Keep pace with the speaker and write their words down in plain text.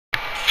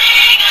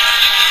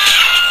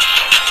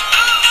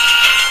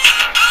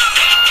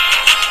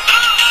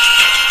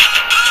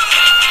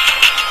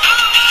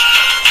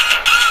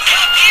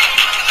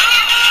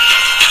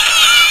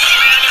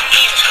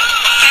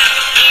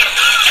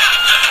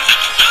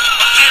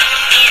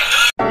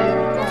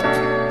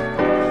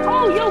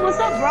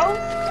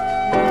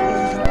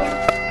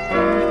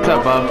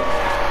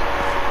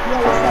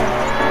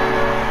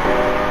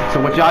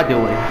What y'all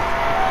doing?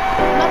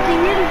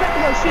 Nothing. We're just about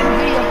to go shoot a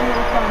video if you want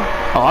to come.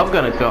 Oh, I'm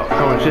gonna go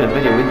and shoot a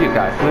video with you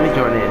guys. Let me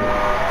join in.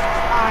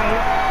 Alright.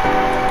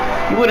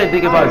 You wouldn't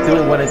think about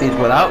doing one of these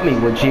without me,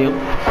 would you?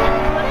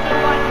 Whatever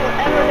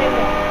they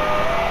want.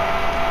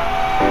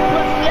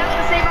 Look, we have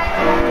to save our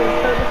characters,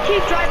 so just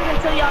keep driving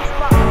until y'all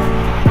spot one.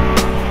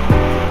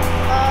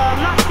 I'm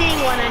not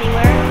seeing one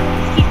anywhere.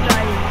 Just keep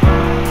driving.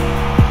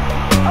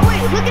 Oh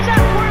wait, look at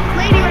that poor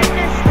lady right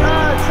there,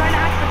 trying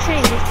to ask for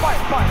change. It's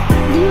Park.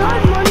 Do you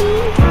have money?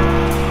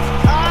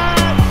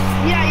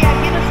 Yeah,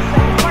 give us a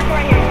second. Park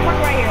right here. Let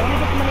me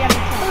get the money out of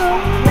the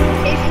truck.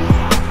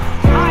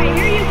 Alright,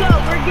 here you go.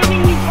 We're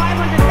giving you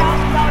 $500,000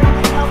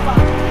 to help us.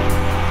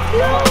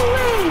 No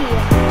way!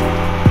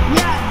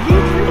 Yeah,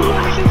 these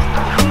resources,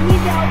 we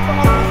need to help the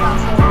homeless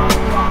household.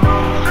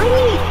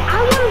 I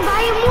want to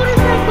buy a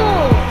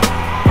motorcycle!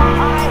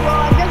 Alright,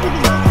 well, I guess we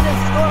can go to the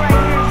store right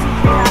here and see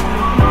if they have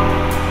any.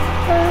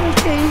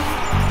 Okay.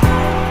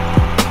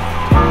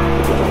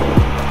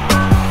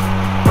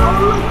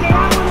 Oh, look, they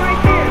have one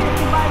right there. We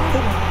can buy this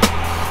one.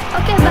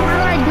 Okay, but how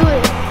do I do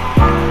it?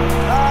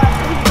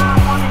 We can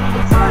hop on it and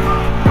get started.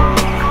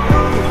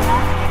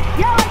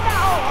 Yeah, like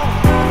that. Oh.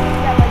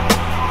 Yeah, like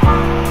that.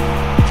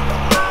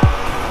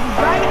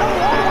 Right? Oh.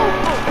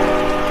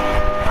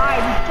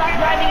 Alright, we start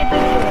driving it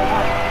this way.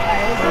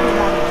 Alright, let's do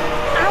that.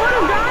 I want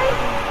to drive?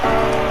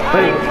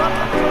 Alright, well,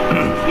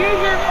 here's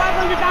your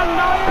 $500,000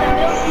 and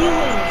they'll see you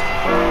win.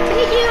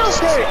 Thank you!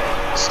 Sir,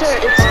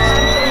 it's time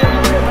for your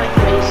motorbike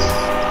race.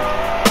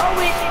 Oh,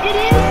 wait, it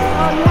is?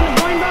 Oh, you want to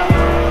join, bro?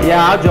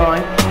 Yeah, I'll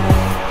join.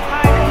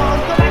 Alright, come on,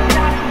 let's go back to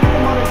the house and get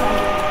the motorcycle.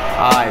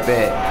 I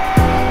bet.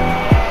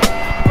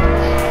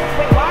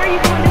 Wait, why are you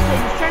going this way?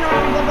 Just turn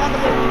around and go the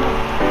other way.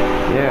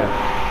 Yeah.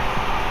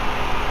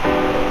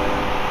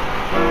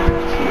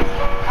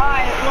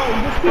 Alright, well,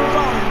 just keep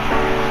going.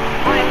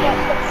 Alright,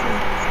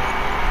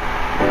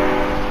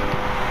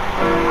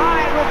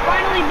 Alright, we're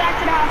finally back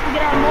to the house to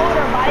get our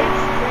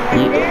motorbikes. They're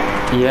right there.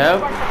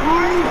 Yep. Park the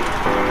car.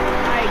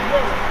 Alright,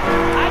 good.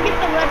 I get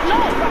the red. No,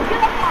 bro,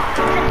 get up off.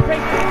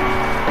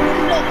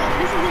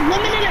 This is a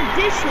limited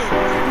edition.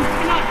 You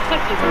cannot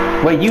touch it.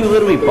 Wait, you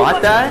literally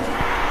bought that?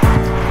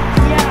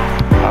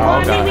 Yeah. Oh,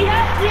 I mean, we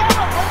have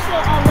also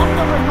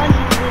leftover money.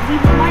 We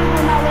might as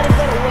well not let it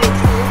go to waste.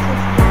 So let's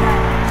just do that.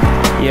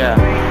 Yeah.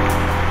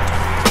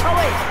 Oh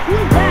wait,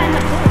 who's that in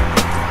the booth?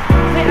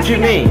 Wait, What you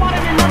mean? I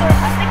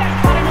think I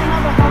spotted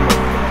another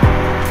homeless.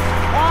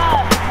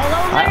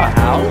 Hello there? A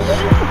house?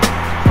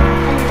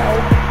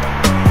 Hello.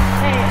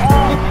 Hey, we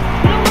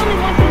don't really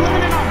want you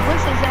living in our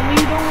bushes, and we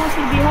don't want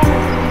you to be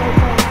homeless anymore.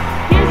 So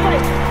here's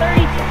like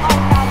 $35,000.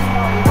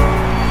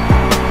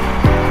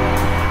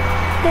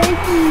 Thank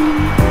you.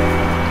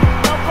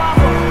 No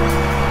problem.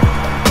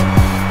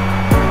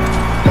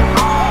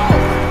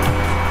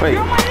 Wait.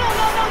 No,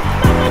 don't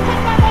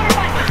touch my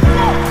motorbike.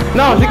 No.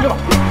 No, she go. Do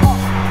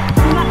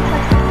not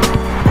touch it.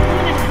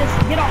 Just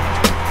get off.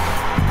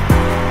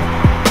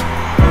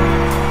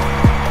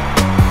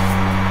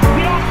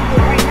 Get off of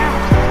it right now.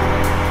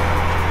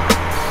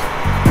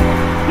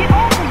 Get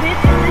off of it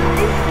this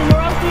instant, or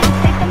else we will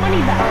take the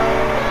money back.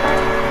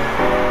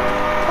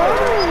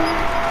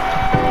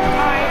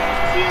 Alright,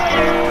 see you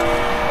later.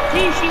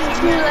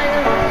 See you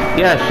later.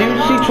 Yeah, she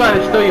trying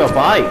to steal your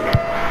bike.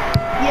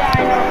 Yeah, I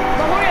know.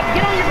 But hurry up,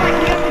 get on your bike.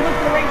 We have to go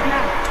to the race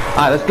now.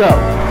 Alright, let's go.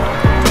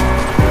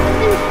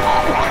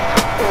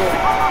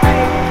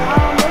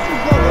 Let's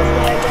just go this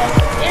way, I guess.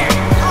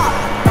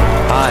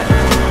 Alright.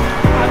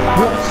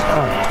 Whoops.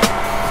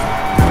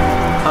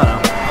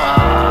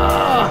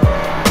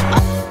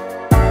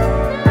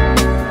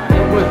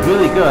 It was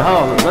really good.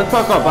 Hold on, let's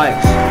talk about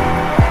bikes.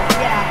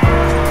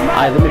 Yeah.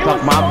 Alright, let me It talk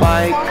was my so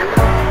bike. fun.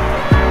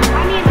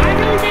 I mean, I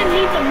really didn't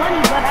need the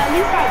money, but at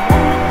least I won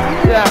it. I'm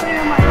gonna Yeah. put it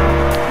in my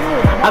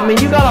I mean,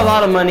 you got a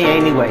lot of money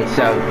anyway,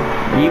 so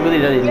you really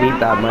don't need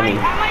that money.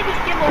 I might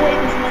just give away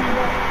this money,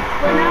 but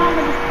for now I'm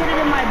gonna just put it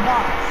in my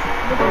box.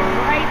 This is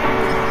right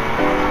here.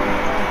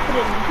 Put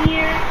it in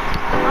here.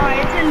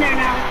 Alright, it's in there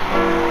now.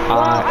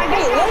 Well, I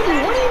guess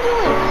Lady, what are you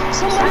doing?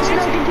 Somebody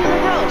snuck into the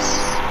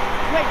house.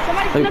 Wait,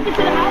 somebody snuck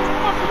into the house?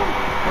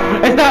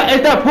 It's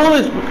that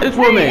foolish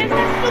woman. Hey, it's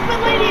that stupid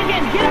lady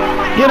again.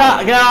 Get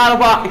out of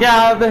my house. Get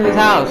out of his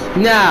house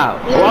now.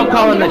 Or I'm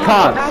calling the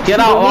cops. Get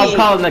out or I'm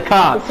calling the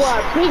cops. Before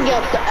I bring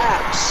up the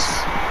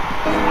axe.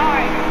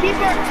 Alright, keep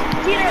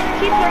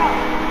her out.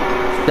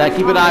 Yeah,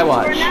 keep an eye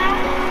watch. For now,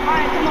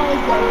 alright, come on,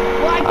 let's go.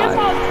 Well, I guess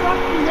I'll talk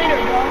to you later,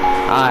 bro.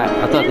 Alright,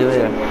 I'll talk to you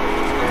later.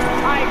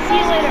 Alright, see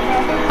you later, bro.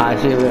 Alright,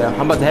 see you later.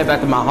 I'm about to head back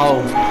to my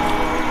home.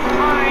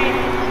 Alright.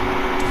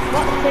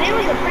 Well, today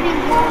was a pretty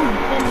long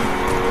and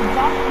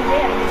exhausting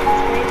day, I guess.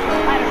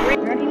 I had a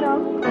race. Ready,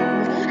 though?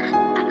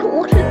 I don't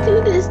want to do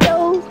this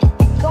though.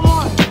 Come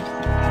on.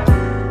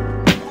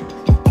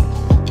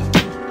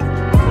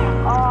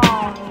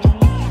 Oh,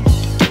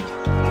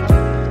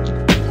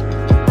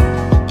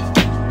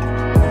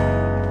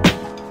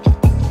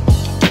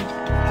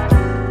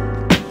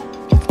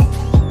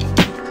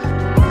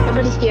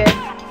 Nobody's here.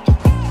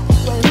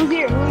 wait, who's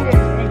here?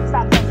 Hey,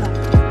 stop.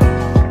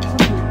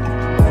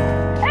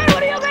 Hey,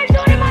 what are you guys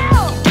doing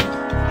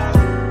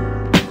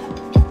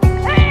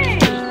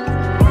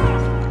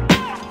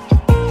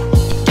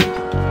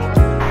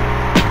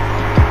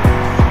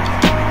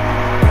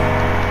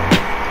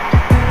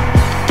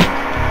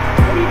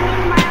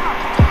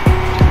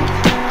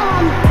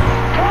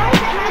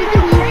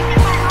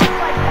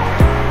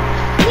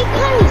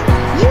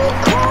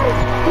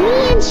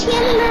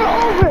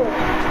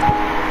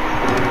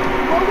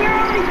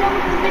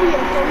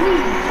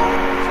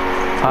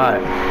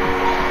Alright.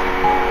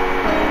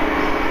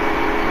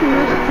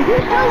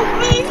 Help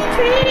me,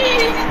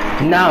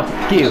 please. Now,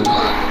 fuck you.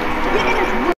 Get